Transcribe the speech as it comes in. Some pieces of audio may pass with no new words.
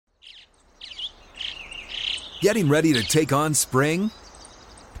Getting ready to take on spring?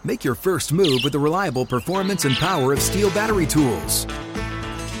 Make your first move with the reliable performance and power of Steel battery tools.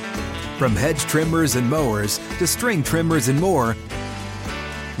 From hedge trimmers and mowers to string trimmers and more,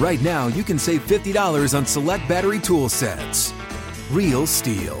 right now you can save $50 on select battery tool sets. Real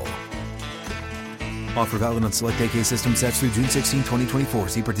Steel. Offer valid on select AK system sets through June 16, 2024.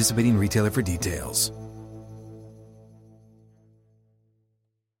 See participating retailer for details.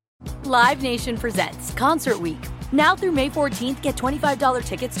 Live Nation presents Concert Week. Now through May 14th, get $25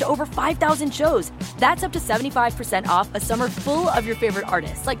 tickets to over 5,000 shows. That's up to 75% off a summer full of your favorite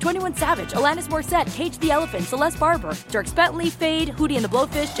artists like 21 Savage, Alanis Morissette, Cage the Elephant, Celeste Barber, Dierks Bentley, Fade, Hootie and the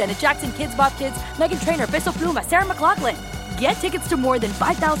Blowfish, Janet Jackson, Kids Bop Kids, Meghan Trainor, Bissell Pluma, Sarah McLachlan. Get tickets to more than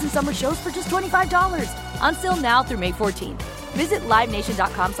 5,000 summer shows for just $25. On sale now through May 14th. Visit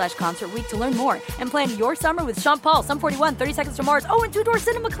LiveNation.com/Concert Week to learn more and plan your summer with Sean Paul, Sum 41, 30 Seconds to Mars, and Two Door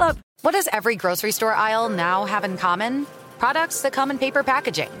Cinema Club. What does every grocery store aisle now have in common? Products that come in paper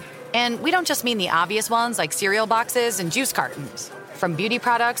packaging. And we don't just mean the obvious ones like cereal boxes and juice cartons. From beauty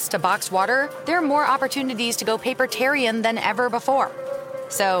products to boxed water, there are more opportunities to go papertarian than ever before.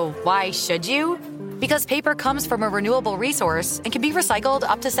 So why should you? Because paper comes from a renewable resource and can be recycled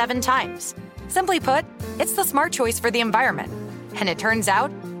up to 7 times. Simply put, it's the smart choice for the environment. And it turns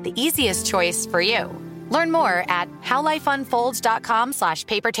out, the easiest choice for you. Learn more at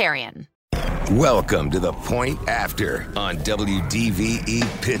howlifeunfolds.com/papertarian. Welcome to The Point After on WDVE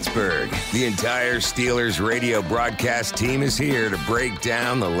Pittsburgh. The entire Steelers radio broadcast team is here to break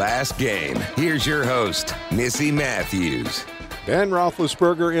down the last game. Here's your host, Missy Matthews. Ben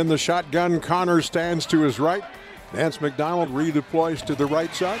Roethlisberger in the shotgun. Connor stands to his right. Vance McDonald redeploys to the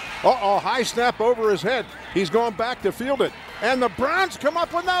right side. High snap over his head. He's going back to field it. And the Browns come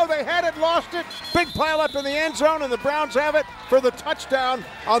up with they had it, lost it. Big pile up in the end zone, and the Browns have it for the touchdown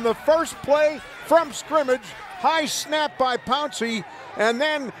on the first play from scrimmage. High snap by Pouncey, and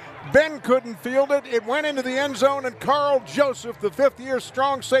then Ben couldn't field it. It went into the end zone, and Carl Joseph, the fifth-year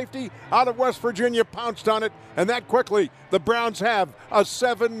strong safety out of West Virginia, pounced on it. And that quickly, the Browns have a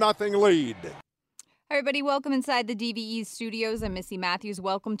 7-0 lead. Hi, everybody. Welcome inside the DVE studios. I'm Missy Matthews.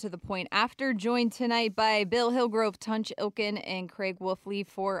 Welcome to The Point After. Joined tonight by Bill Hillgrove, Tunch Ilkin, and Craig Wolfley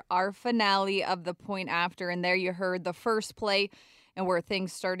for our finale of The Point After. And there you heard the first play and where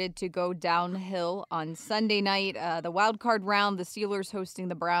things started to go downhill on Sunday night. The wild card round, the Steelers hosting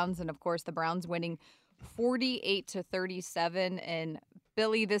the Browns, and of course the Browns winning 48-37. And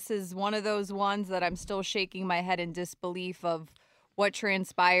Billy, this is one of those ones that I'm still shaking my head in disbelief of what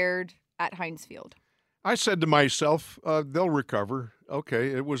transpired at Heinz Field. I said to myself, they'll recover. Okay,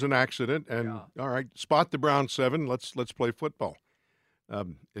 it was an accident, and all right, spot the Browns 7. Let's play football.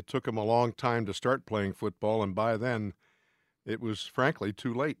 It took them a long time to start playing football, and by then, it was frankly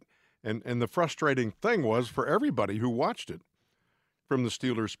too late. And the frustrating thing was for everybody who watched it, from the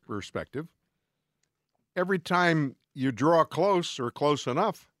Steelers' perspective, every time you draw close or close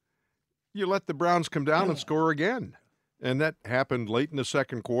enough, you let the Browns come down and score again. And that happened late in the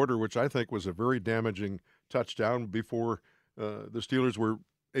second quarter, which I think was a very damaging touchdown before the Steelers were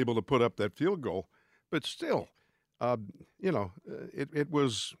able to put up that field goal. But still, it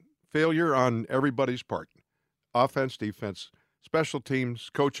was failure on everybody's part. Offense, defense, special teams,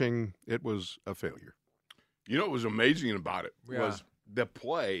 coaching, it was a failure. You know what was amazing about it was the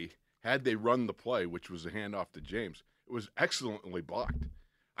play, had they run the play, which was a handoff to James, it was excellently blocked.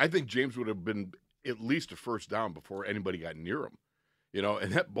 I think James would have been at least a first down before anybody got near him,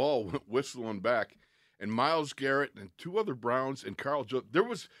 and that ball went whistling back, and Myles Garrett and 2 other Browns and Carl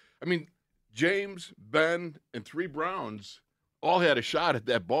Joseph, James, Ben, and 3 Browns all had a shot at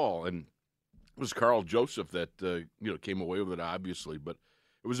that ball, and it was Carl Joseph that, came away with it, obviously, but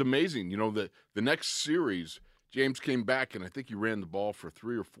it was amazing, the next series, James came back, and I think he ran the ball for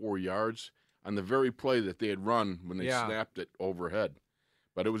 3 or 4 yards on the very play that they had run when they snapped it overhead.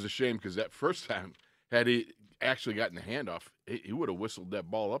 But it was a shame because that first time, had he actually gotten the handoff, he would have whistled that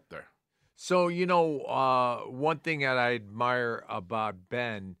ball up there. So, one thing that I admire about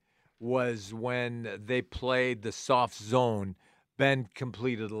Ben was when they played the soft zone, Ben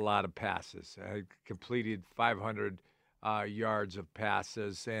completed a lot of passes. Completed 500 yards of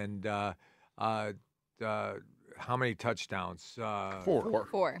passes. And how many touchdowns? 4.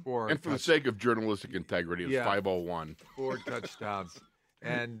 4. And for the sake of journalistic integrity, it's 501. 4 touchdowns.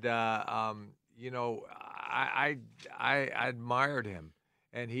 And, I admired him,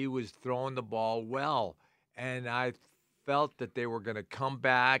 and he was throwing the ball well. And I felt that they were going to come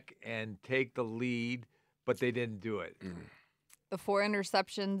back and take the lead, but they didn't do it. The 4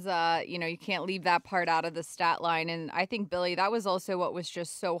 interceptions, you can't leave that part out of the stat line. And I think, Billy, that was also what was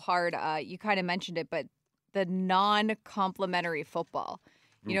just so hard. You kind of mentioned it, but the non-complementary football.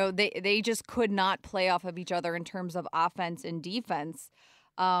 You know, they just could not play off of each other in terms of offense and defense.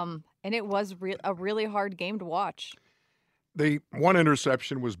 And it was a really hard game to watch. The one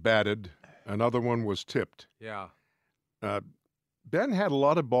interception was batted. Another one was tipped. Yeah. Ben had a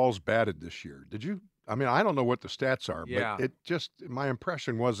lot of balls batted this year. Did you? I mean, I don't know what the stats are, Yeah. but my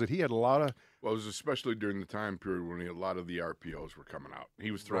impression was that he had a lot of. Well, it was especially during the time period when a lot of the RPOs were coming out. He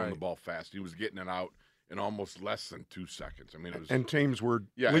was throwing the ball fast. He was getting it out in almost less than 2 seconds. I mean, it was, and teams were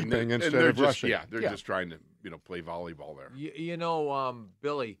and leaping instead they're of just, rushing. Yeah, they're just trying to play volleyball there. You know,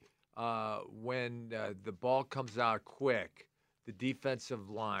 Billy, when the ball comes out quick, the defensive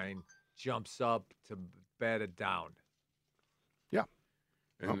line jumps up to bat it down. Yeah.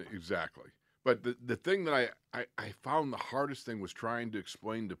 And exactly. But the thing that I found the hardest thing was trying to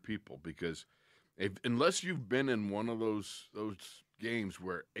explain to people, because unless you've been in one of those games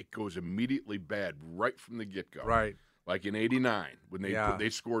where it goes immediately bad right from the get-go. Right. Like in '89 when they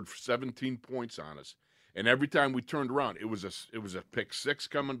scored 17 points on us. And every time we turned around, it was a pick six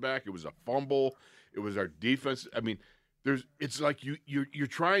coming back, it was a fumble, it was our defense. I mean, it's like you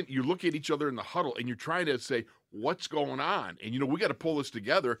look at each other in the huddle and you're trying to say, what's going on? And we got to pull this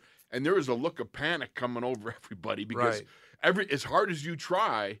together. And there is a look of panic coming over everybody, because as hard as you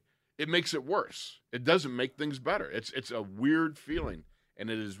try, it makes it worse. It doesn't make things better. It's a weird feeling, and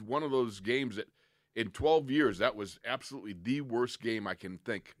it is one of those games that, in 12 years, that was absolutely the worst game I can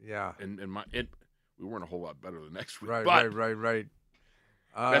think. Yeah. We weren't a whole lot better the next week. Right.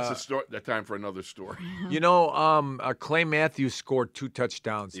 That's that time for another story. Clay Matthews scored 2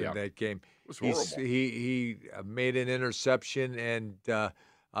 touchdowns in that game. It was horrible. He made an interception and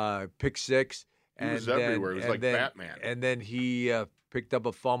pick six. He was everywhere. It was like Batman. And then he picked up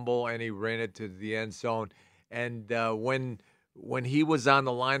a fumble and he ran it to the end zone. And when he was on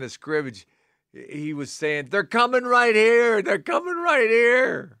the line of scrimmage, he was saying, "They're coming right here. They're coming right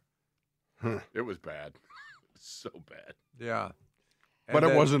here." It was bad. So bad. Yeah. But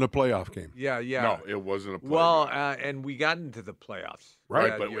it wasn't a playoff game. Yeah. No, it wasn't a playoff Well, game. And we got into the playoffs.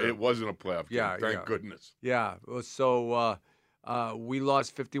 Right, but it wasn't a playoff game. Yeah, Thank goodness. Yeah. So we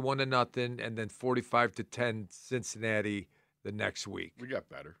lost 51-0 and then 45-10 Cincinnati the next week. We got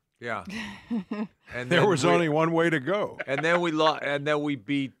better. Yeah. And There was only one way to go. And then we lost, and then we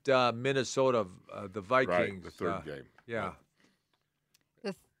beat Minnesota, the Vikings. Right, the third game. Yeah.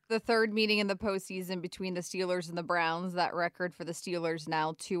 The third meeting in the postseason between the Steelers and the Browns. That record for the Steelers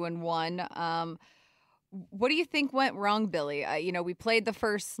now 2-1. What do you think went wrong, Billy? We played the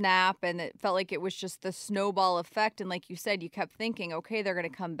first snap, and it felt like it was just the snowball effect. And like you said, you kept thinking, okay, they're going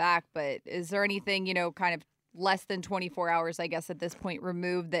to come back. But is there anything, kind of less than 24 hours, I guess, at this point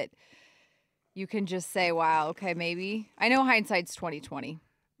removed that you can just say, wow, okay, maybe? I know hindsight's 20/20.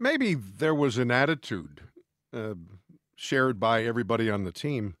 Maybe there was an attitude shared by everybody on the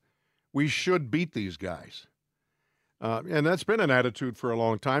team. We should beat these guys. And that's been an attitude for a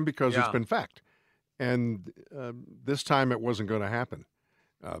long time because it's been fact. And this time it wasn't going to happen.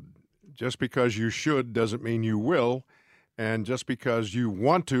 Just because you should doesn't mean you will. And just because you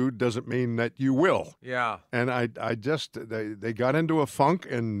want to doesn't mean that you will. Yeah. And they got into a funk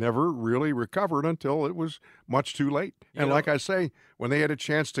and never really recovered until it was much too late. Like I say, when they had a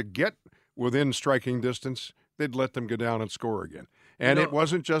chance to get within striking distance, they'd let them go down and score again. And it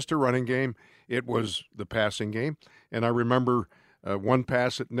wasn't just a running game. It was the passing game. And I remember one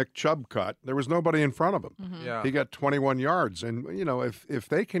pass that Nick Chubb caught. There was nobody in front of him. Mm-hmm. Yeah. He got 21 yards. And, if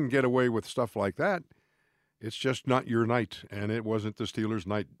they can get away with stuff like that, it's just not your night. And it wasn't the Steelers'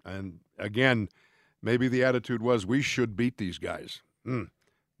 night. And, again, maybe the attitude was we should beat these guys.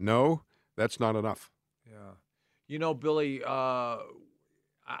 No, that's not enough. Yeah. Billy, I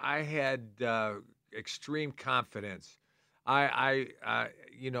had extreme confidence. I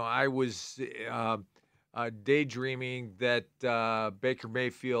was daydreaming that Baker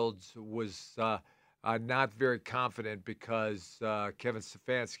Mayfield was not very confident because Kevin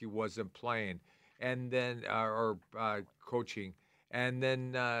Stefanski wasn't playing, and then or coaching, and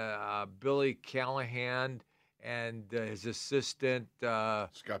then Billy Callahan and his assistant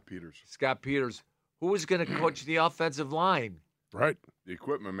Scott Peters, who was going to coach the offensive line. Right. The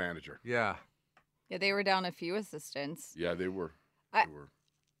equipment manager. Yeah. Yeah, they were down a few assistants. Yeah, they were. I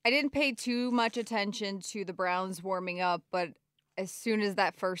didn't pay too much attention to the Browns warming up, but as soon as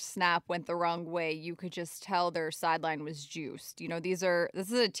that first snap went the wrong way, you could just tell their sideline was juiced. This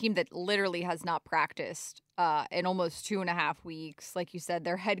is a team that literally has not practiced in almost 2.5 weeks. Like you said,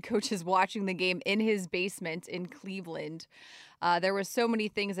 their head coach is watching the game in his basement in Cleveland. There was so many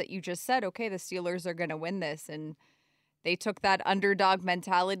things that you just said, okay, the Steelers are going to win this, and They took that underdog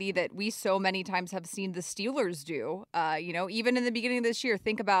mentality that we so many times have seen the Steelers do. Even in the beginning of this year,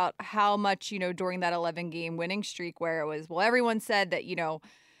 think about how much, during that 11-game winning streak where it was, well, everyone said that,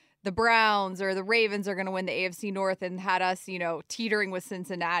 the Browns or the Ravens are going to win the AFC North and had us, teetering with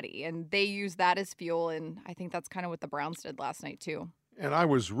Cincinnati. And they used that as fuel. And I think that's kind of what the Browns did last night, too. And I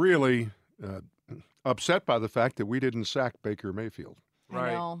was really upset by the fact that we didn't sack Baker Mayfield. Right.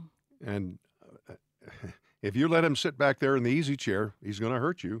 I know. And if you let him sit back there in the easy chair, he's going to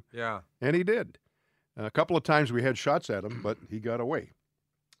hurt you. Yeah. And he did. A couple of times we had shots at him, but he got away.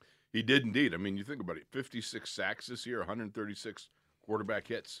 He did indeed. I mean, you think about it, 56 sacks this year, 136 quarterback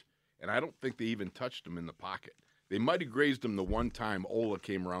hits, and I don't think they even touched him in the pocket. They might have grazed him the one time Ola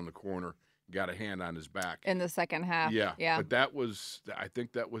came around the corner, got a hand on his back. In the second half. Yeah. Yeah. But I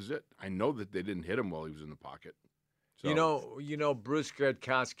think that was it. I know that they didn't hit him while he was in the pocket. So, Bruce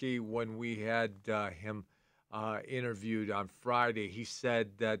Gradkowski, when we had him interviewed on Friday, he said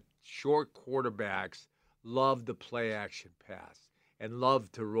that short quarterbacks love the play action pass and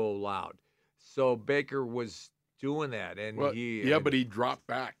love to roll out. So Baker was doing that, and but he dropped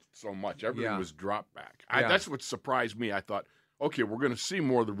back so much. Everything was dropped back. That's what surprised me. I thought, okay, we're going to see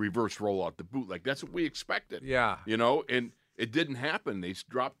more of the reverse rollout, the bootleg. That's what we expected. Yeah. And it didn't happen. They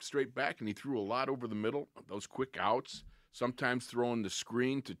dropped straight back, and he threw a lot over the middle, those quick outs, sometimes throwing the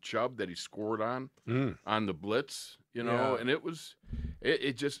screen to Chubb that he scored on the blitz, and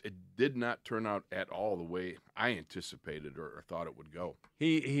it did not turn out at all the way I anticipated or thought it would go.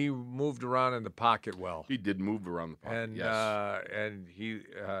 He moved around in the pocket well. He did move around the pocket, and yes. And he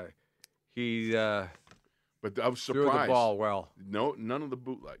but I was surprised. threw the ball well. No, none of the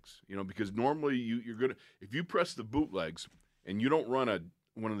bootlegs. Because normally you're gonna, if you press the bootlegs and you don't run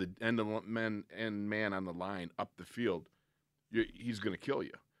one of the end man on the line up the field, he's gonna kill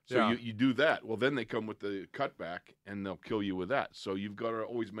you. So you do that. Well, then they come with the cutback and they'll kill you with that. So you've got to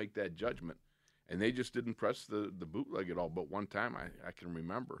always make that judgment. And they just didn't press the bootleg at all. But one time I can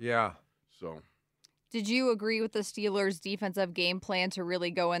remember. Yeah. So. Did you agree with the Steelers' defensive game plan to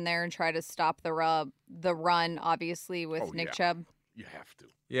really go in there and try to stop the run, obviously, with Nick Chubb? You have to.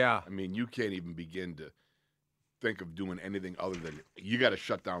 Yeah. I mean, you can't even begin to think of doing anything other than you got to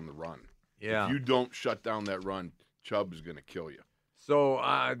shut down the run. Yeah. If you don't shut down that run, Chubb is going to kill you. So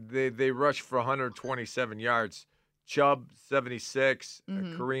they rushed for 127 yards. Chubb, 76.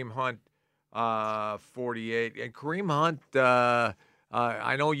 Kareem Hunt, 48. And Kareem Hunt,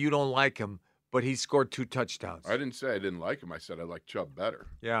 I know you don't like him, but he scored 2 touchdowns. I didn't say I didn't like him. I said I like Chubb better.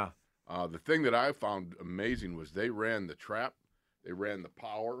 Yeah. The thing that I found amazing was they ran the trap. They ran the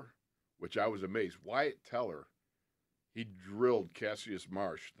power, which I was amazed. Wyatt Teller, he drilled Cassius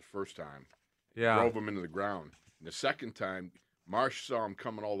Marsh the first time. Yeah. Drove him into the ground. And the second time, Marsh saw him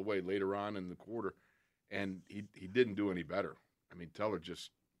coming all the way later on in the quarter, and he didn't do any better. I mean, Teller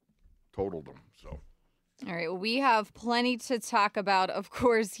just totaled him. So. All right, well, we have plenty to talk about, of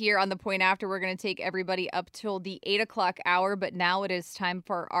course, here on The Point After. We're going to take everybody up till the 8 o'clock hour, but now it is time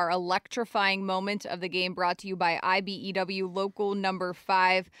for our electrifying moment of the game, brought to you by IBEW Local Number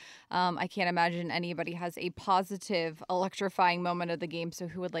 5. I can't imagine anybody has a positive electrifying moment of the game, so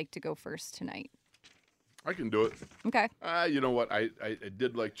who would like to go first tonight? I can do it. Okay. You know what? I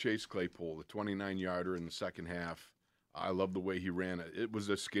did like Chase Claypool, the 29-yarder in the second half. I love the way he ran it. It was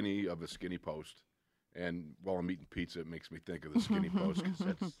a skinny post. And while I'm eating pizza, it makes me think of the skinny post because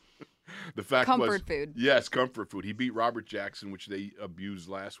that's the fact. Comfort food. Yes, comfort food. He beat Robert Jackson, which they abused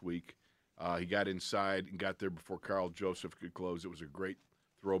last week. He got inside and got there before Carl Joseph could close. It was a great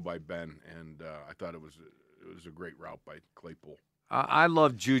throw by Ben, and I thought it was a great route by Claypool. I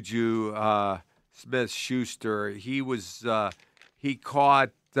love Juju Smith-Schuster. He was he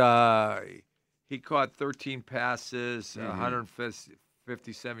caught 13 passes,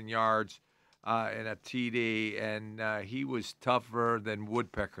 157 yards. And a TD, and he was tougher than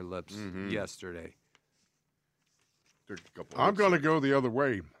Woodpecker Lips yesterday. I'm going to go the other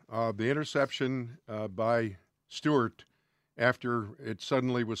way. The interception by Stewart after it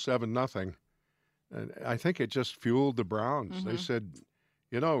suddenly was 7-0, I think it just fueled the Browns. They said,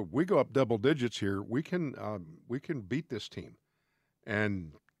 we go up double digits here. We can beat this team.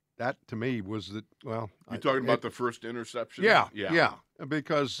 And that, to me, was the, well... You're talking about the first interception? Yeah.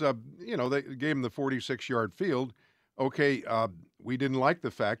 Because, they gave him the 46-yard field. Okay, we didn't like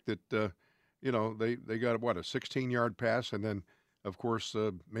the fact that, they got, a 16-yard pass, and then, of course,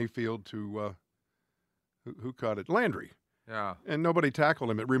 Mayfield to, who caught it? Landry. Yeah. And nobody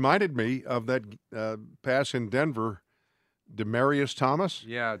tackled him. It reminded me of that pass in Denver, Demaryius Thomas.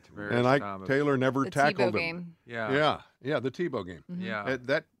 Yeah, Demaryius and Thomas. Taylor never the tackled Tebow him. Game. Yeah, the Tebow game. Yeah.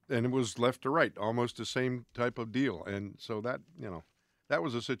 and it was left to right, almost the same type of deal. And so that, that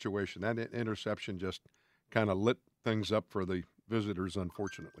was a situation. That interception just kind of lit things up for the visitors,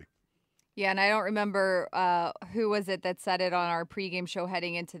 unfortunately. Yeah, and I don't remember who was it that said it on our pregame show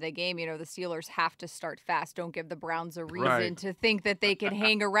heading into the game. The Steelers have to start fast. Don't give the Browns a reason to think that they can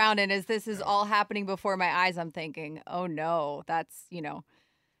hang around. And as this is all happening before my eyes, I'm thinking, oh, no, that's,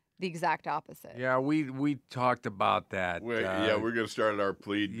 the exact opposite. Yeah, we talked about that. We're going to start our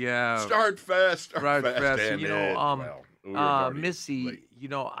plead. Yeah. Start fast. Start fast. And Missy,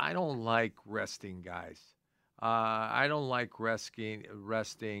 I don't like resting guys. I don't like resting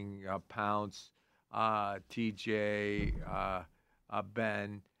Pounce, TJ,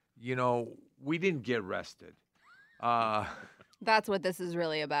 Ben. We didn't get rested. That's what this is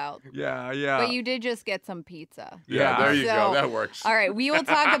really about. Yeah. But you did just get some pizza. Yeah, there you go. That works. All right, we will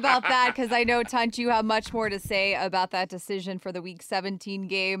talk about that because I know, Tunch, you have much more to say about that decision for the Week 17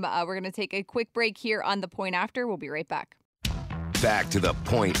 game. We're going to take a quick break here on The Point After. We'll be right back. Back to The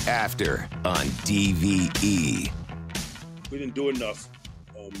Point After on DVE. We didn't do enough.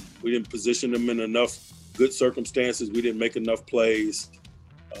 We didn't position them in enough good circumstances. We didn't make enough plays,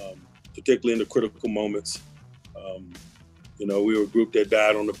 particularly in the critical moments. We were a group that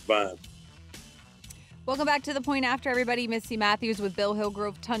died on the vine. Welcome back to The Point After, everybody. Missy Matthews with Bill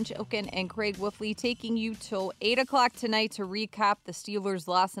Hillgrove, Tunch Ilkin, and Craig Wolfley taking you till 8 o'clock tonight to recap the Steelers'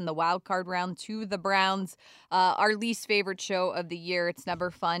 loss in the wild card round to the Browns. Our least favorite show of the year. It's never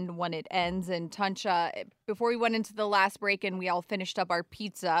fun when it ends. And Tunch, before we went into the last break and we all finished up our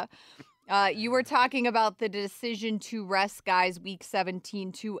pizza, you were talking about the decision to rest guys Week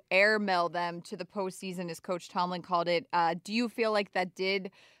 17 to airmail them to the postseason, as Coach Tomlin called it. Do you feel like that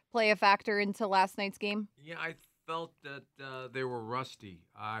did play a factor into last night's game? Yeah, I felt that they were rusty.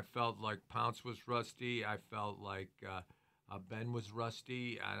 I felt like Pounce was rusty. I felt like Ben was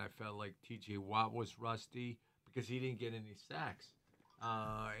rusty, and I felt like T.J. Watt was rusty because he didn't get any sacks.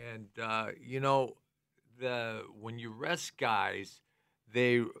 When you rest guys,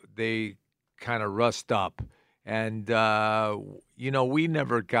 they kind of rust up, and we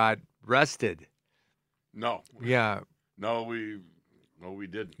never got rested. No. Yeah. No, we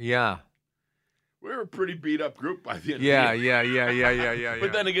didn't. Yeah. We were a pretty beat up group by the end Yeah. of the year. Yeah.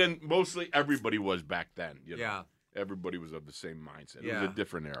 But then again, mostly everybody was back then. Yeah. Everybody was of the same mindset. It Yeah. was a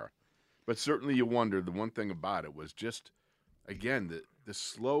different era. But certainly you wonder, the one thing about it was just, again, the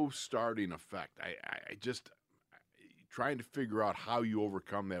slow starting effect. I just trying to figure out how you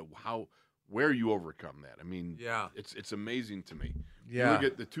overcome that, where you overcome that. I mean, it's amazing to me. Yeah. You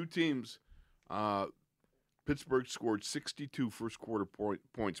look at the two teams, Pittsburgh scored 62 first quarter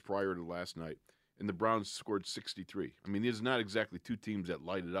points prior to last night, and the Browns scored 63. I mean, there's not exactly two teams that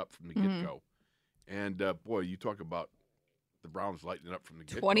light it up from the get-go. And, boy, you talk about the Browns lighting it up from the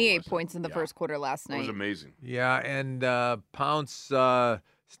get-go. 28 points in the first quarter last night. It was amazing. Yeah, and Pounce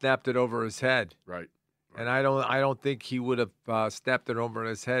snapped it over his head. Right. And I don't think he would have snapped it over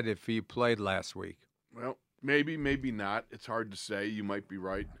his head if he played last week. Well, maybe not. It's hard to say. You might be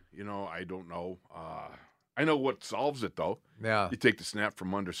right. I don't know. I know what solves it, though. Yeah. You take the snap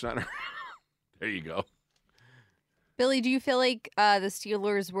from under center. There you go. Billy, do you feel like the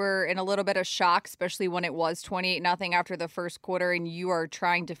Steelers were in a little bit of shock, especially when it was 28-0 after the first quarter, and you are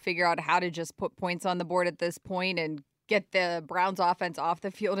trying to figure out how to just put points on the board at this point and get the Browns offense off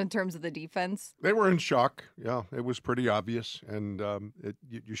the field in terms of the defense? They were in shock. Yeah, it was pretty obvious, and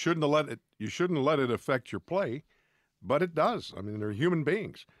you shouldn't have let it. You shouldn't let it affect your play, but it does. I mean, they're human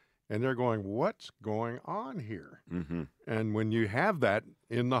beings, and they're going, "What's going on here?" Mm-hmm. And when you have that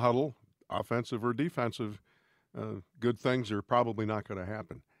in the huddle, offensive or defensive, good things are probably not going to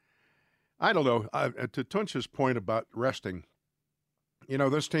happen. I don't know. To Tunch's point about resting,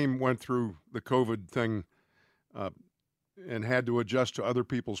 this team went through the COVID thing and had to adjust to other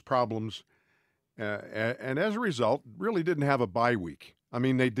people's problems. And as a result, really didn't have a bye week. I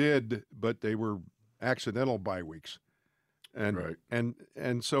mean, they did, but they were accidental bye weeks. And right.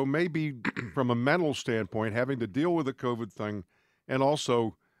 and so maybe from a mental standpoint, having to deal with the COVID thing and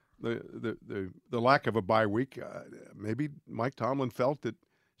also the lack of a bye week, maybe Mike Tomlin felt that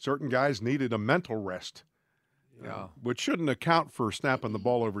certain guys needed a mental rest, which shouldn't account for snapping the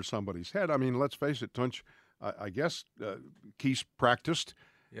ball over somebody's head. I mean, let's face it, Tunch, I guess Keese practiced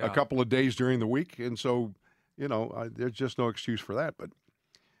a couple of days during the week, and so, there's just no excuse for that. But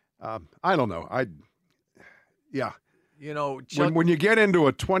I don't know. When you get into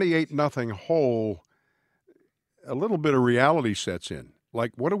a 28-0 hole, a little bit of reality sets in.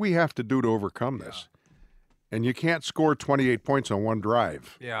 Like, what do we have to do to overcome this? And you can't score 28 points on one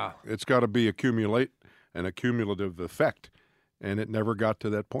drive. Yeah. It's got to be an accumulative effect. and it never got to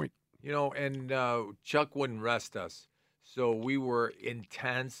that point. You know, and Chuck wouldn't rest us. So we were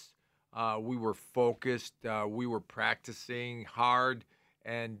intense. We were focused. We were practicing hard.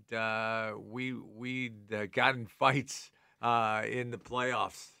 And we got in fights in the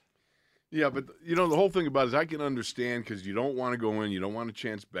playoffs. Yeah, but, you know, the whole thing about it is I can understand because you don't want to go in. You don't want to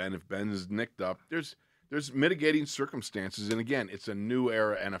chance Ben. If Ben is nicked up, there's mitigating circumstances. And, again, it's a new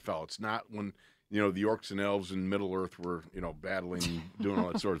era NFL. It's not when, you know, the Orcs and Elves in Middle-earth were, you know, battling, doing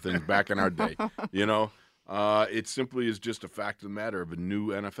all that sort of things back in our day, you know. It simply is just a fact of the matter of a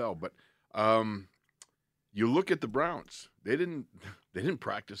new NFL. But you look at the Browns. They didn't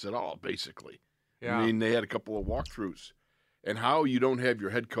practice at all, basically. Yeah. I mean, they had a couple of walkthroughs. And how you don't have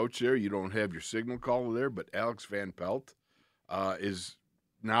your head coach there, you don't have your signal caller there, but Alex Van Pelt is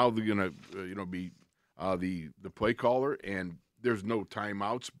now going to be the play caller, and there's no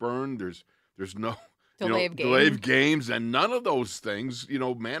timeouts burned. There's no delay of games, and none of those things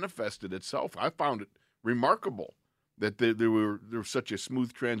manifested itself. I found it remarkable that there was such a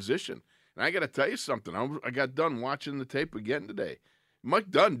smooth transition. And I got to tell you something. I got done watching the tape again today.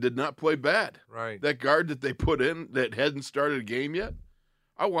 Mike Dunn did not play bad. Right. That guard that they put in that hadn't started a game yet,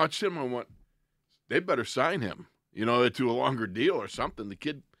 I watched him and went, they better sign him, to a longer deal or something. The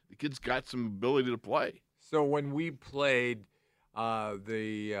kid's got some ability to play. So when we played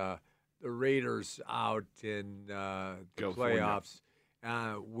the Raiders out in the playoffs,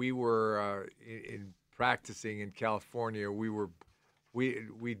 we were in practicing in California. We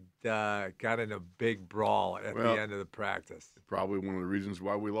got in a big brawl at the end of the practice. Probably one of the reasons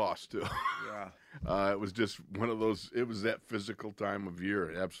why we lost, too. Yeah. It was just one of those – it was that physical time of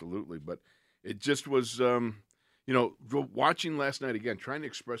year, absolutely. But it just was watching last night again, trying to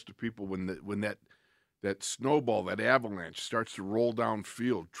express to people when that snowball, that avalanche starts to roll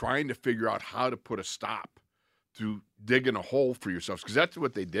downfield, trying to figure out how to put a stop to digging a hole for yourselves, because that's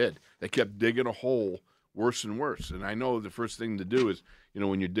what they did. They kept digging a hole worse and worse. And I know the first thing to do is,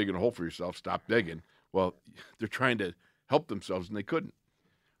 when you're digging a hole for yourself, stop digging. Well, they're trying to help themselves, and they couldn't.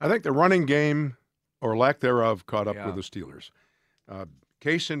 I think the running game, or lack thereof, caught up with the Steelers.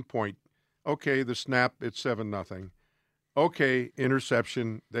 Case in point, okay, the snap, it's 7-0. Okay,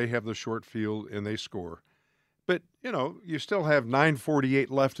 interception, they have the short field, and they score. But, you still have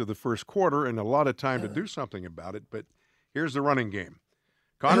 9:48 left of the first quarter and a lot of time to do something about it. But here's the running game.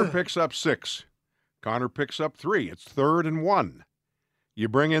 Connor picks up 6. Connor picks up 3. It's 3rd and 1. You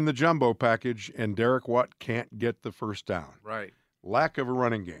bring in the jumbo package, and Derek Watt can't get the first down. Right. Lack of a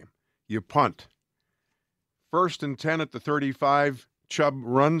running game. You punt. 1st and 10 at the 35. Chubb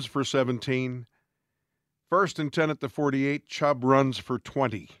runs for 17. 1st and 10 at the 48. Chubb runs for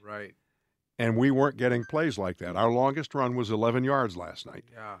 20. Right. And we weren't getting plays like that. Our longest run was 11 yards last night.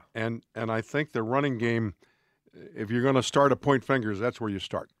 Yeah. And I think the running game, if you're going to start at point fingers, that's where you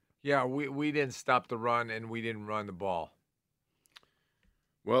start. Yeah, we didn't stop the run, and we didn't run the ball.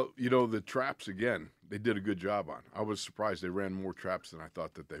 Well, the traps, again, they did a good job on. I was surprised they ran more traps than I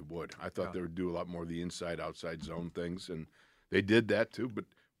thought that they would. I thought they would do a lot more of the inside-outside zone things, and they did that too. But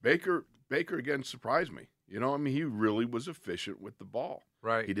Baker again, surprised me. He really was efficient with the ball.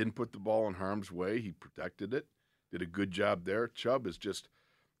 Right. He didn't put the ball in harm's way. He protected it, did a good job there. Chubb is just,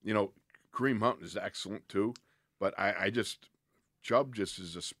 Kareem Hunt is excellent too, but Chubb just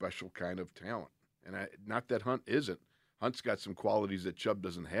is a special kind of talent. And not that Hunt isn't. Hunt's got some qualities that Chubb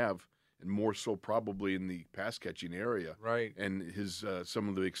doesn't have, and more so probably in the pass-catching area. Right. And his some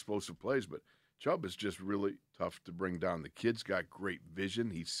of the explosive plays. But Chubb is just really tough to bring down. The kid's got great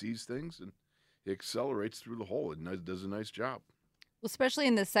vision. He sees things, and he accelerates through the hole and does a nice job. Well, especially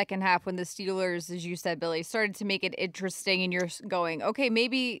in the second half when the Steelers, as you said, Billy, started to make it interesting, and you're going, okay,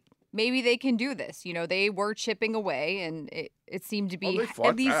 maybe they can do this. They were chipping away, and it seemed to be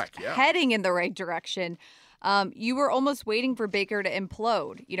at least heading in the right direction. You were almost waiting for Baker to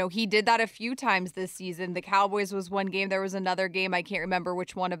implode. He did that a few times this season. The Cowboys was one game. There was another game, I can't remember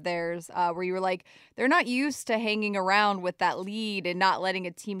which one of theirs, where you were like, they're not used to hanging around with that lead and not letting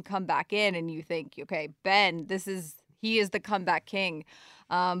a team come back in. And you think, okay, Ben, he is the comeback king.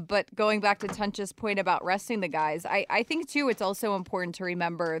 But going back to Tunch's point about resting the guys, I think, too, it's also important to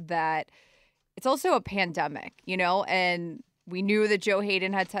remember that it's also a pandemic, and we knew that Joe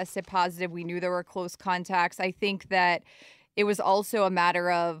Hayden had tested positive. We knew there were close contacts. I think that it was also a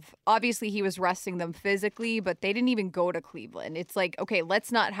matter of, obviously he was resting them physically, but they didn't even go to Cleveland. It's like, okay,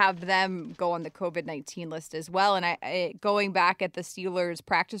 let's not have them go on the COVID-19 list as well. And going back at the Steelers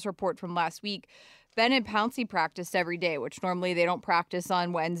practice report from last week, Ben and Pouncey practiced every day, which normally they don't practice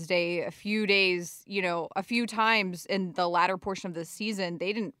on Wednesday. A few days, a few times in the latter portion of the season,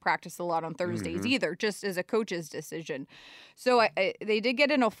 they didn't practice a lot on Thursdays either, just as a coach's decision. So they did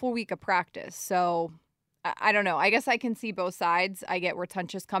get in a full week of practice. So I don't know. I guess I can see both sides. I get where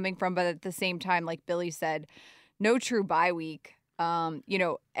Tunch is coming from, but at the same time, like Billy said, no true bye week.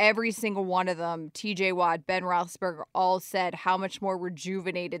 Every single one of them, TJ Watt, Ben Roethlisberger, all said how much more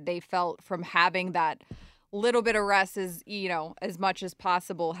rejuvenated they felt from having that little bit of rest as much as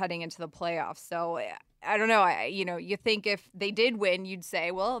possible heading into the playoffs. So I don't know. You think if they did win, you'd say,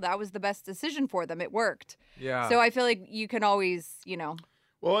 well, that was the best decision for them. It worked. Yeah. So I feel like you can always,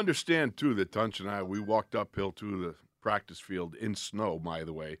 Well, understand, too, that Tunch and I, we walked uphill to the practice field in snow, by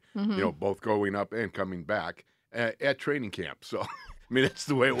the way, both going up and coming back at training camp. So, I mean, that's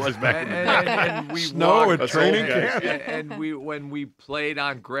the way it was back in the day. And we Snow walked- at training camp. And when we played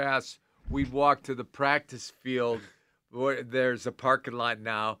on grass, we'd walk to the practice field. Where there's a parking lot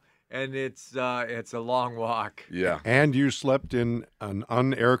now, and it's a long walk. Yeah. And you slept in an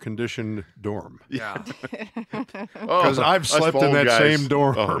unair-conditioned dorm. Yeah. Because I've us slept in old that guys. same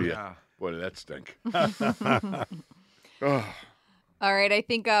dorm. Oh, yeah. Yeah. Boy, did that stink. All right, I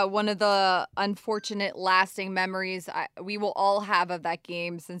think one of the unfortunate lasting memories we will all have of that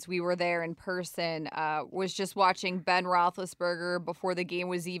game since we were there in person was just watching Ben Roethlisberger before the game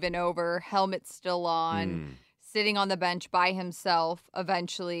was even over, helmet still on, sitting on the bench by himself,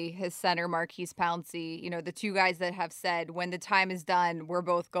 eventually his center, Maurkice Pouncey, the two guys that have said, when the time is done, we're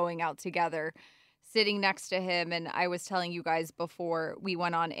both going out together, sitting next to him. And I was telling you guys before we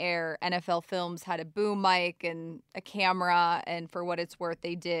went on air, NFL Films had a boom mic and a camera, and for what it's worth,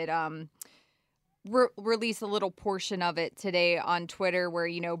 they did release a little portion of it today on Twitter where,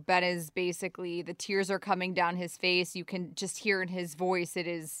 Ben is basically, the tears are coming down his face. You can just hear in his voice, it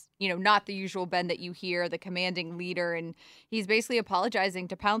is, not the usual Ben that you hear, the commanding leader. And he's basically apologizing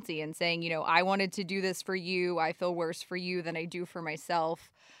to Pouncey and saying, I wanted to do this for you. I feel worse for you than I do for myself.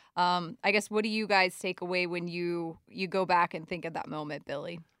 I guess, what do you guys take away when you go back and think of that moment,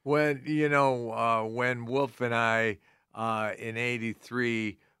 Billy? When, when Wolf and I in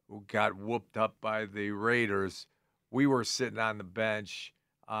 '83 got whooped up by the Raiders, we were sitting on the bench,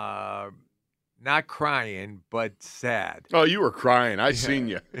 not crying, but sad. Oh, you were crying. I seen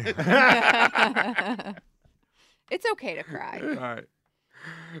you. It's okay to cry. All right.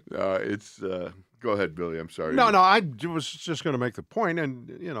 Go ahead, Billy. I'm sorry. No, I was just going to make the point, and,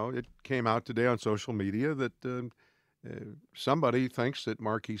 it came out today on social media that somebody thinks that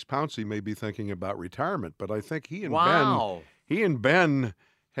Maurkice Pouncey may be thinking about retirement, but I think he and Ben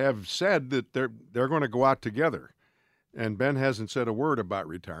have said that they're going to go out together, and Ben hasn't said a word about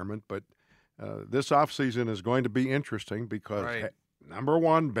retirement, but this offseason is going to be interesting because, number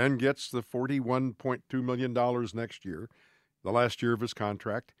one, Ben gets the $41.2 million next year, the last year of his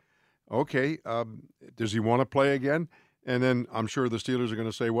contract. Okay, does he want to play again? And then I'm sure the Steelers are going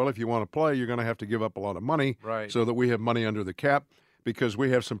to say, well, if you want to play, you're going to have to give up a lot of money so that we have money under the cap because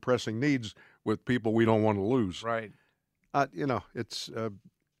we have some pressing needs with people we don't want to lose. Right. It's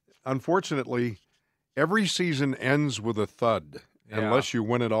unfortunately, every season ends with a thud unless you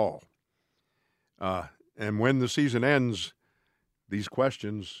win it all. And when the season ends, these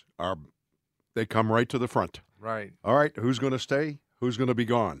questions they come right to the front. Right. All right, who's going to stay? Who's going to be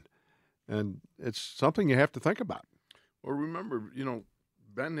gone? And it's something you have to think about. Well, remember,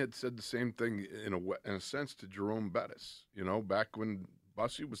 Ben had said the same thing in a sense to Jerome Bettis, back when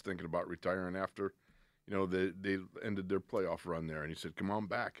Bussy was thinking about retiring after, they ended their playoff run there. And he said, come on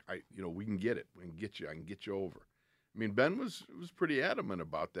back. We can get it. We can get you. I can get you over. I mean, Ben was pretty adamant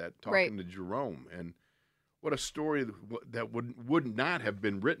about that, talking to Jerome. And what a story that would not have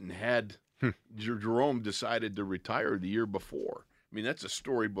been written had Jerome decided to retire the year before. I mean, that's a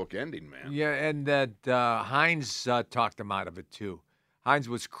storybook ending, man. Yeah, and that Hines talked him out of it, too. Hines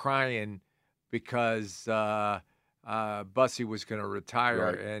was crying because Bussy was going to retire,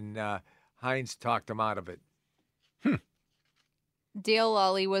 and Hines talked him out of it. Dale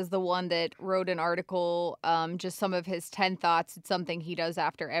Lally was the one that wrote an article, just some of his 10 thoughts. It's something he does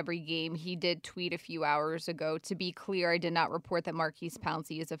after every game. He did tweet a few hours ago. To be clear, I did not report that Maurkice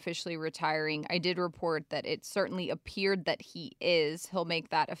Pouncey is officially retiring. I did report that it certainly appeared that he is. He'll make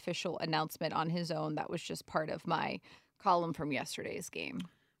that official announcement on his own. That was just part of my column from yesterday's game.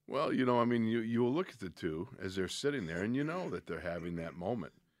 Well, you will look at the two as they're sitting there, and you know that they're having that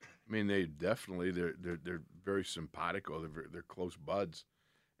moment. I mean, they're very simpatico. They're close buds,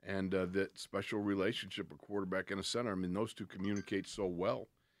 and that special relationship, a quarterback and a center. I mean, those two communicate so well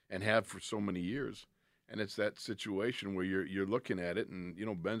and have for so many years. And it's that situation where you're looking at it, and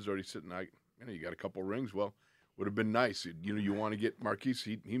Ben's already sitting. You got a couple rings. Well, would have been nice. You want to get Marquise.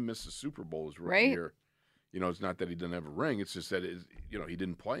 He missed the Super Bowl his rookie year. It's not that he didn't have a ring. It's just that he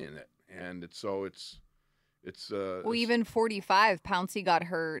didn't play in it, and even 45, Pouncey got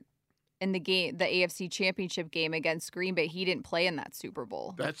hurt in the game, the AFC Championship game against Green Bay. He didn't play in that Super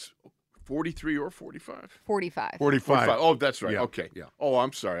Bowl. That's 43 or 45? 45. 45. Oh, that's right. Yeah. Okay. Yeah. Oh,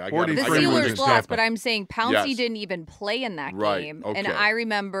 I'm sorry. The Steelers lost, but I'm saying Pouncey didn't even play in that game. Okay. And I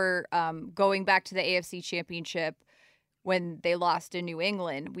remember going back to the AFC Championship when they lost in New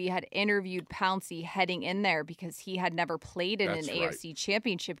England. We had interviewed Pouncey heading in there because he had never played in an AFC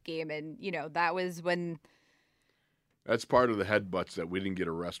Championship game. And, that was when... That's part of the headbutts that we didn't get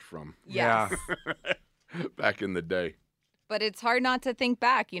a rest from. Yes. Yeah. Back in the day. But it's hard not to think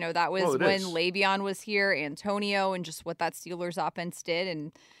back. That was when Le'Veon was here, Antonio, and just what that Steelers offense did.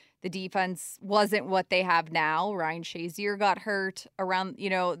 And the defense wasn't what they have now. Ryan Shazier got hurt around,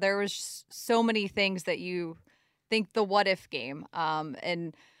 there was so many things that you think the what-if game.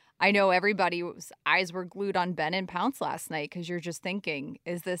 And I know everybody's eyes were glued on Ben and Pounce last night because you're just thinking,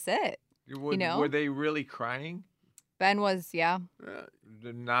 is this it? Were they really crying? Ben was, yeah.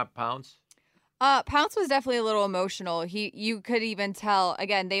 Not Pounce? Pounce was definitely a little emotional. You could even tell,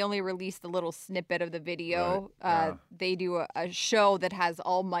 again, they only released a little snippet of the video. Right. They do a show that has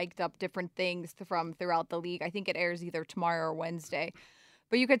all mic'd up different things from throughout the league. I think it airs either tomorrow or Wednesday.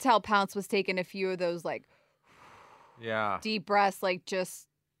 But you could tell Pounce was taking a few of those, deep breaths, just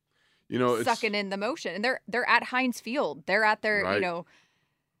sucking in the motion. And they're at Heinz Field. They're at their,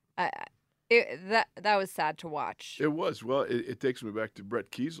 that was sad to watch. It was. Well, it takes me back to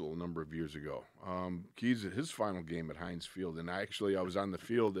Brett Kiesel a number of years ago. Kiesel, his final game at Heinz Field, and I was on the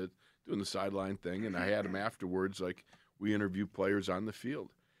field doing the sideline thing, and I had him afterwards, we interview players on the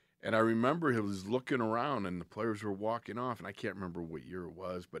field. And I remember he was looking around, and the players were walking off, and I can't remember what year it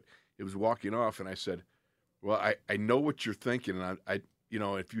was, but it was walking off, and I said, well, I know what you're thinking, and I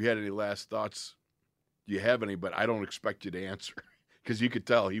if you had any last thoughts, do you have any? But I don't expect you to answer, because you could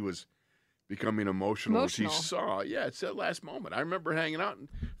tell he was becoming emotional as he saw. Yeah, it's that last moment. I remember hanging out and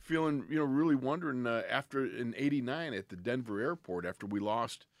feeling, really wondering after in '89 at the Denver airport after we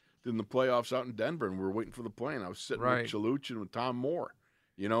lost in the playoffs out in Denver and we were waiting for the plane. I was sitting with Chaluch and with Tom Moore,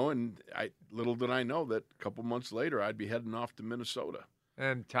 and little did I know that a couple months later I'd be heading off to Minnesota.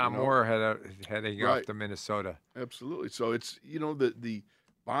 And Tom Moore heading off to Minnesota. Absolutely. So it's, the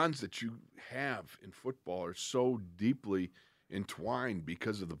bonds that you have in football are so deeply entwined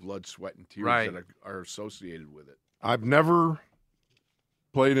because of the blood, sweat, and tears that are associated with it. I've never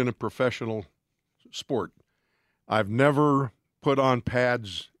played in a professional sport. I've never put on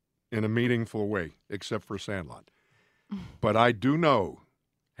pads in a meaningful way, except for Sandlot. But I do know,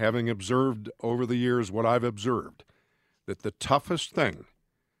 having observed over the years what I've observed, that the toughest thing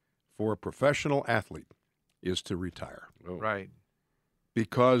for a professional athlete is to retire. Oh. Right.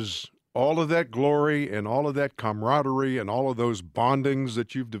 Because all of that glory and all of that camaraderie and all of those bondings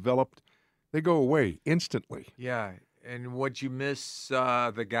that you've developed, they go away instantly. Yeah, and what you miss,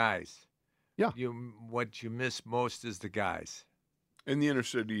 the guys. Yeah. What you miss most is the guys. And the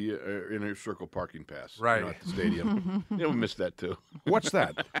inner circle parking pass. Right. At the stadium. We missed that too. What's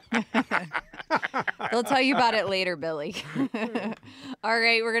that? They'll tell you about it later, Billy. All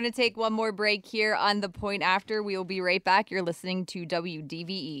right, we're going to take one more break here on The Point After. We will be right back. You're listening to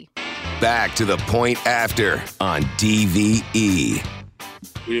WDVE. Back to The Point After on DVE.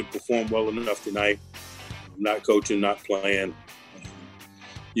 We didn't perform well enough tonight. Not coaching, not playing.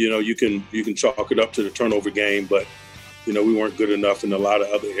 You can chalk it up to the turnover game, but we weren't good enough in a lot of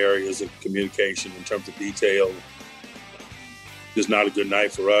other areas in communication in terms of detail. Just not a good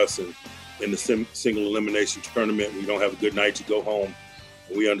night for us. And in the single elimination tournament, we don't have a good night to go home.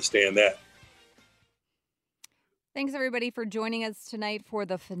 And we understand that. Thanks, everybody, for joining us tonight for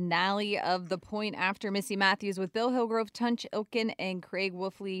the finale of The Point After. Missy Matthews with Bill Hillgrove, Tunch Ilkin, and Craig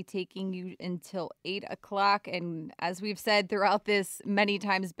Wolfley taking you until 8 o'clock. And as we've said throughout this many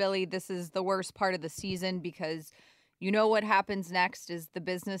times, Billy, this is the worst part of the season because what happens next is the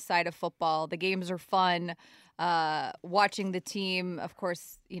business side of football. The games are fun. Watching the team, of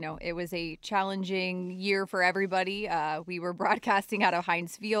course, it was a challenging year for everybody. We were broadcasting out of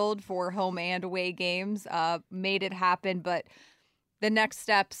Heinz Field for home and away games, made it happen, but the next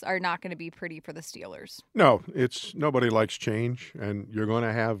steps are not going to be pretty for the Steelers. No, nobody likes change, and you're going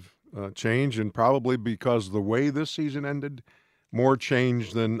to have change, and probably because the way this season ended, more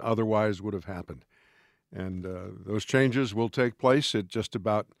change than otherwise would have happened. And those changes will take place at just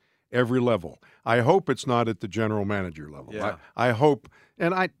about every level. I hope it's not at the general manager level. Yeah. I hope,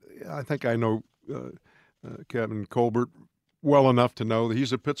 and I think I know Kevin Colbert well enough to know that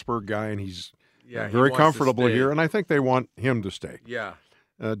he's a Pittsburgh guy and he's Yeah, he very wants to comfortable stay. here, and I think they want him to stay. Yeah.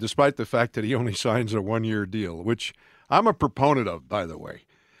 Despite the fact that he only signs a one-year deal, which I'm a proponent of, by the way.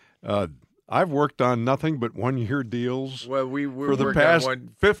 I've worked on nothing but one-year deals Well, we for the work past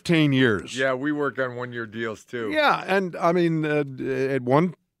on 15 years. Yeah, we work on one-year deals too. Yeah, and I mean, at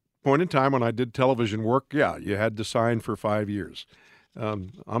one point in time when I did television work, yeah, you had to sign for 5 years.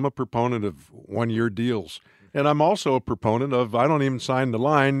 I'm a proponent of one-year deals. And I'm also a proponent of I don't even sign the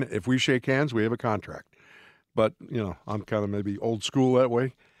line. If we shake hands, we have a contract. But, I'm kind of maybe old school that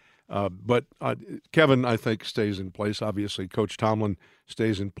way. But Kevin, I think, stays in place. Obviously, Coach Tomlin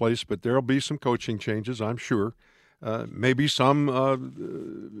stays in place, but there will be some coaching changes, I'm sure. Maybe some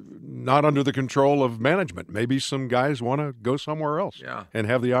not under the control of management. Maybe some guys want to go somewhere else and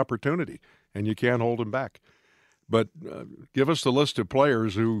have the opportunity, and you can't hold them back. But give us the list of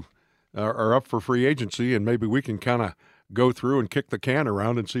players who are up for free agency, and maybe we can kind of go through and kick the can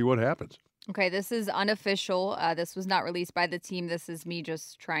around and see what happens. Okay, this is unofficial. This was not released by the team. This is me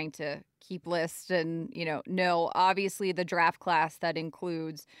just trying to keep lists and, no, obviously the draft class that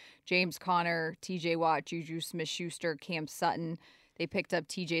includes James Conner, TJ Watt, Juju Smith-Schuster, Cam Sutton. They picked up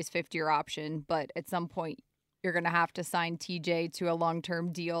TJ's fifth-year option, but at some point you're going to have to sign TJ to a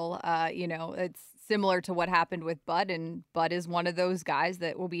long-term deal. It's similar to what happened with Bud, and Bud is one of those guys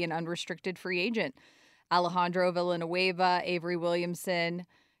that will be an unrestricted free agent. Alejandro Villanueva, Avery Williamson,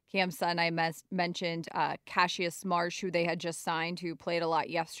 Cam Sutton, I mentioned Cassius Marsh, who they had just signed, who played a lot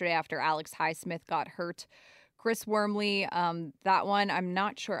yesterday after Alex Highsmith got hurt. Chris Wormley, that one, I'm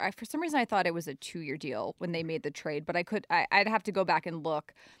not sure. For some reason, I thought it was a 2-year deal when they made the trade, but I'd have to go back and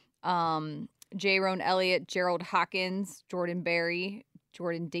look. Jaron Elliott, Gerald Hawkins, Jordan Berry,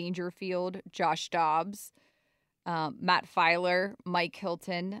 Jordan Dangerfield, Josh Dobbs, Matt Filer, Mike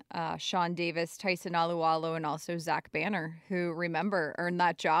Hilton, Sean Davis, Tyson Alualo, and also Zach Banner, who, remember, earned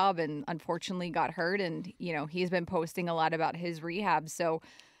that job and unfortunately got hurt. And, he's been posting a lot about his rehab. So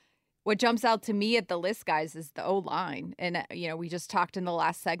what jumps out to me at the list, guys, is the O-line. And, we just talked in the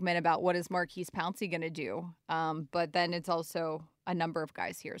last segment about what is Marquise Pouncey going to do. But then it's also a number of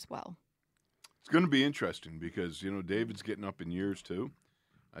guys here as well. It's going to be interesting because, David's getting up in years too.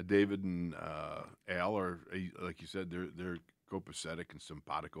 David and Al are, like you said, they're copacetic and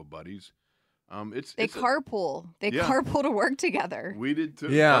simpatico buddies. They carpool. They carpool to work together. We did too.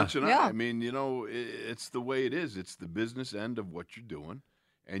 Yeah. Bunch and I mean, it's the way it is. It's the business end of what you're doing,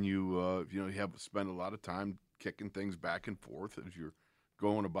 and you have spend a lot of time kicking things back and forth as you're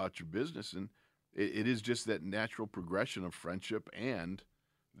going about your business, and it is just that natural progression of friendship and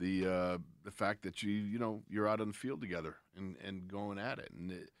the fact that you're out on the field together and going at it,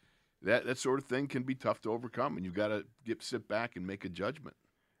 and that sort of thing can be tough to overcome, and you've got to sit back and make a judgment.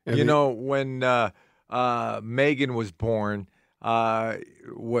 And when Megan was born, we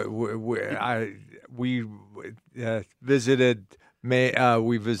visited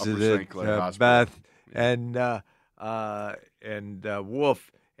St. Clair Hospital. Beth and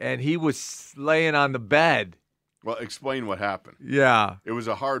Wolf, and he was laying on the bed. Well, explain what happened. Yeah. It was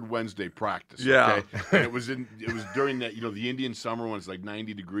a hard Wednesday practice. Yeah. Okay? And it was during that, the Indian summer when it's like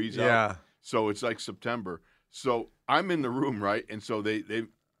 90 degrees out. Yeah. So it's like September. So I'm in the room, right? And so they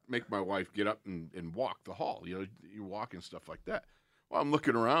make my wife get up and walk the hall. You walk and stuff like that. Well, I'm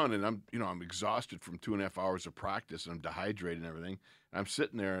looking around and I'm exhausted from 2.5 hours of practice and I'm dehydrated and everything. And I'm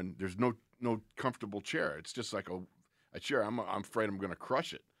sitting there and there's no comfortable chair. It's just like a chair. I'm afraid I'm going to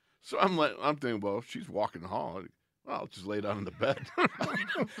crush it. So I'm thinking, well, if she's walking the hall, I'll just lay down in the bed.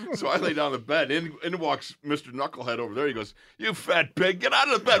 So I lay down in the bed. In walks Mr. Knucklehead over there. He goes, "You fat pig, get out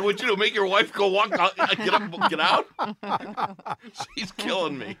of the bed. What'd you do, make your wife go walk out? Get up, get out?" She's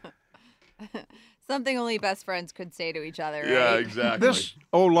killing me. Something only best friends could say to each other, right? Yeah, exactly. This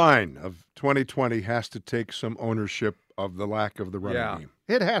O-line of 2020 has to take some ownership of the lack of the running game.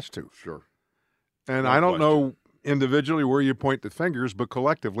 It has to. Sure. And No I don't question. know individually where you point the fingers, but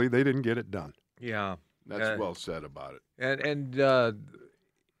collectively they didn't get it done. Yeah. That's well said about it. And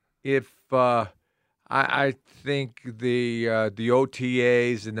if I think the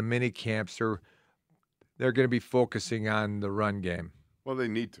OTAs and the mini camps they're going to be focusing on the run game. Well, they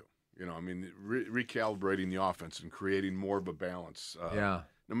need to. Recalibrating the offense and creating more of a balance. No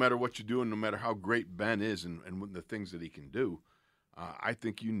matter what you do and no matter how great Ben is and the things that he can do, I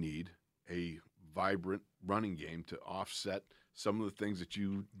think you need a vibrant running game to offset some of the things that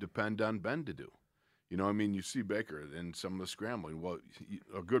you depend on Ben to do. You see Baker and some of the scrambling. Well,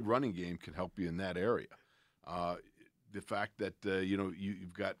 a good running game can help you in that area. The fact that,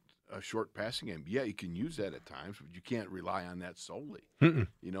 you've got a short passing game, you can use that at times, but you can't rely on that solely. And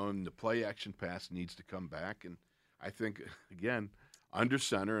the play action pass needs to come back. And I think, again, under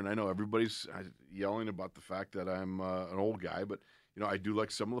center, and I know everybody's yelling about the fact that I'm an old guy, but, I do like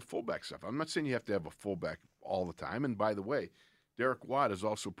some of the fullback stuff. I'm not saying you have to have a fullback all the time. And by the way, Derek Watt is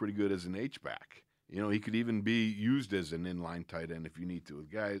also pretty good as an H-back. He could even be used as an inline tight end if you need to.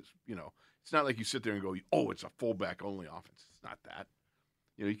 The guys, it's not like you sit there and go, oh, it's a fullback only offense. It's not that.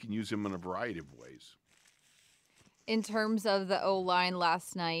 You can use him in a variety of ways. In terms of the O-line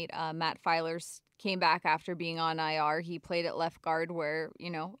last night, Matt Filer came back after being on IR. He played at left guard where,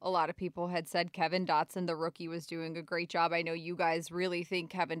 a lot of people had said Kevin Dotson, the rookie, was doing a great job. I know you guys really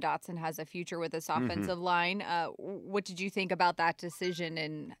think Kevin Dotson has a future with this offensive line. What did you think about that decision,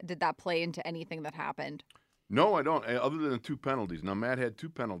 and did that play into anything that happened? No, I don't, other than 2 penalties. Now, Matt had 2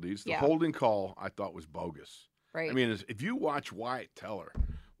 penalties. The holding call I thought was bogus. Right. I mean, if you watch Wyatt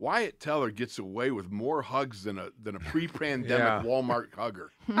Teller gets away with more hugs than a pre-pandemic Walmart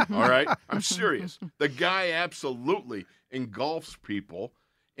hugger. All right? I'm serious. The guy absolutely engulfs people,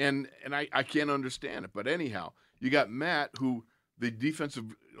 and I can't understand it. But anyhow, you got Matt, who the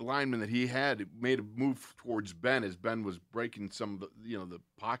defensive lineman that he had made a move towards Ben as Ben was breaking some of the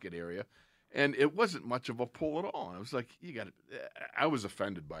pocket area, and it wasn't much of a pull at all. And I was like, I was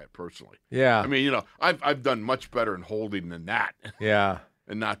offended by it personally. Yeah. I mean, I've done much better in holding than that. Yeah.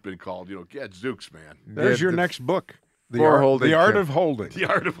 And not been called, get Zooks, man. There's your next book. The Art of Holding. The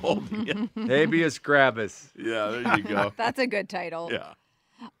Art of Holding. Yeah. Habeas Gravis. Yeah, there you go. That's a good title. Yeah.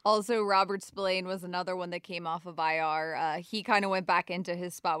 Also, Robert Spillane was another one that came off of IR. He kind of went back into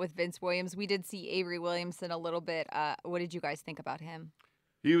his spot with Vince Williams. We did see Avery Williamson a little bit. What did you guys think about him?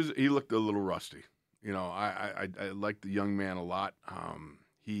 He looked a little rusty. I liked the young man a lot.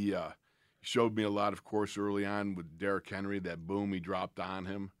 He showed me a lot, of course, early on with Derrick Henry, that boom he dropped on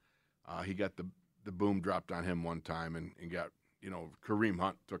him. He got the boom dropped on him one time and got, Kareem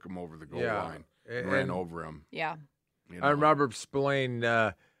Hunt took him over the goal line and ran over him. Yeah. Robert Spillane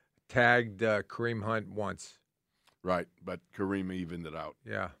tagged Kareem Hunt once. Right, but Kareem evened it out.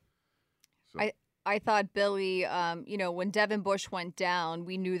 Yeah. So. I thought Billy, when Devin Bush went down,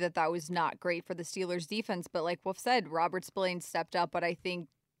 we knew that was not great for the Steelers defense. But like Wolf said, Robert Spillane stepped up. But I think,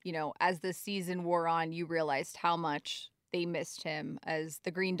 as the season wore on, you realized how much they missed him as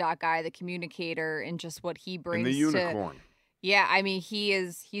the green dot guy, the communicator, and just what he brings and the unicorn. Yeah, I mean,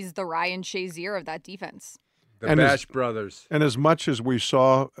 he's the Ryan Shazier of that defense. The Bash Brothers. And as much as we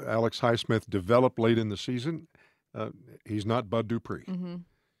saw Alex Highsmith develop late in the season, he's not Bud Dupree. Mm-hmm.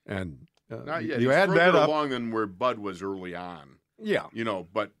 And not yet. You he's add further that up along than where Bud was early on. Yeah.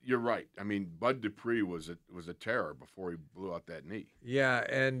 But you're right. I mean, Bud Dupree was a terror before he blew out that knee. Yeah,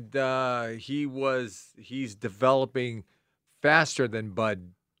 and he's developing faster than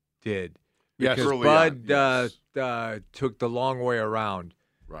Bud did. Yes, Because early Bud on, took the long way around.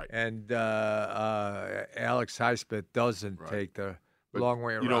 Right. And Alex Highsmith doesn't take the long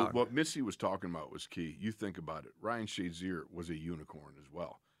way around. What Missy was talking about was key. You think about it. Ryan Shazier was a unicorn as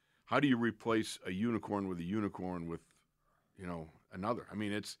well. How do you replace a unicorn with another? I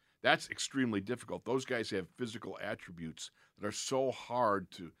mean, that's extremely difficult. Those guys have physical attributes that are so hard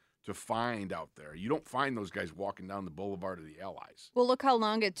to find out there. You don't find those guys walking down the Boulevard of the Allies. Well, look how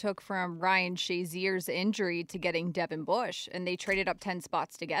long it took from Ryan Shazier's injury to getting Devin Bush, and they traded up 10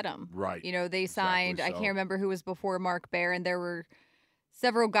 spots to get him. Right. They signed, Exactly so. I can't remember who was before Mark Barron. There were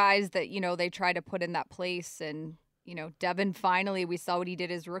several guys that, they tried to put in that place, and Devin finally, we saw what he did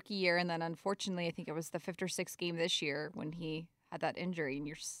his rookie year, and then unfortunately, I think it was the 5th or 6th game this year when he had that injury,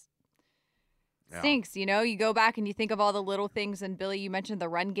 and stinks. You go back and you think of all the little things, and Billy, you mentioned the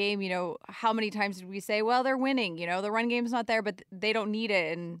run game. How many times did we say, well, they're winning, the run game's not there, but they don't need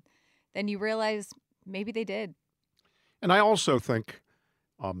it, and then you realize maybe they did. And I also think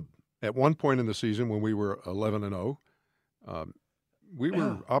at one point in the season when we were 11-0, we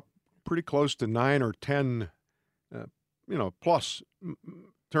were up pretty close to 9 or 10 plus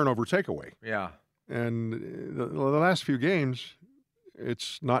turnover takeaway. Yeah. And the last few games,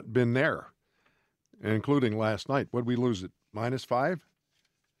 it's not been there, including last night. What did we lose it? -5?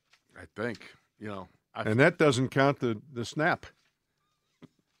 I think, and that doesn't count the snap.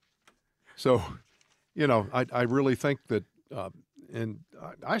 So, I really think that, and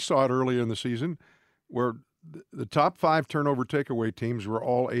I saw it earlier in the season where the top 5 turnover takeaway teams were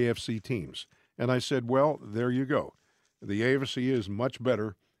all AFC teams. And I said, well, there you go. The AFC is much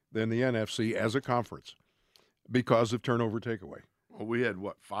better than the NFC as a conference because of turnover takeaway. Well, we had,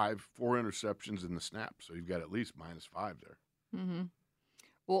 4 interceptions in the snap, so you've got at least -5 there. Mm-hmm.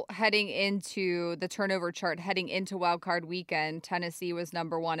 Well, heading into the turnover chart, heading into Wild Card Weekend, Tennessee was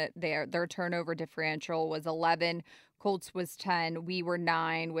number 1 at their turnover differential was 11. Colts was 10. We were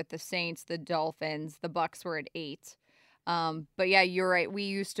 9 with the Saints, the Dolphins. The Bucks were at 8. But yeah, you're right. We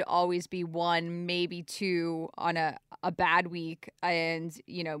used to always be 1, maybe 2 on a bad week. And,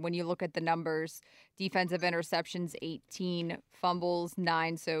 when you look at the numbers, defensive interceptions, 18, fumbles,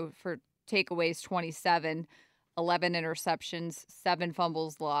 9. So for takeaways, 27, 11 interceptions, 7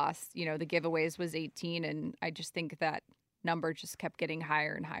 fumbles lost. The giveaways was 18. And I just think that number just kept getting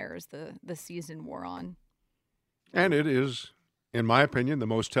higher and higher as the season wore on. And it is, in my opinion, the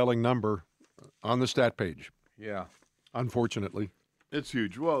most telling number on the stat page. Yeah. Unfortunately. It's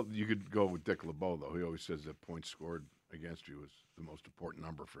huge. Well, you could go with Dick LeBeau, though. He always says that points scored against you is the most important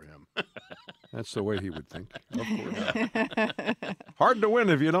number for him. That's the way he would think. Of course. Hard to win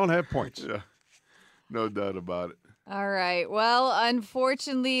if you don't have points. Yeah, no doubt about it. All right. Well,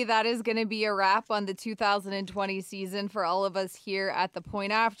 unfortunately, that is going to be a wrap on the 2020 season for all of us here at The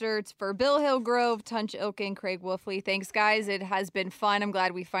Point After. It's for Bill Hillgrove, Tunch Ilkin, Craig Wolfley. Thanks, guys. It has been fun. I'm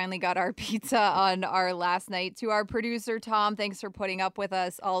glad we finally got our pizza on our last night. To our producer, Tom, thanks for putting up with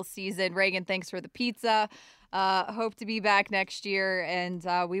us all season. Reagan, thanks for the pizza. Hope to be back next year, and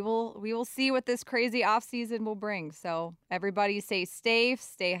we will see what this crazy off season will bring. So everybody stay safe,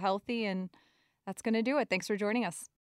 stay healthy, and that's going to do it. Thanks for joining us.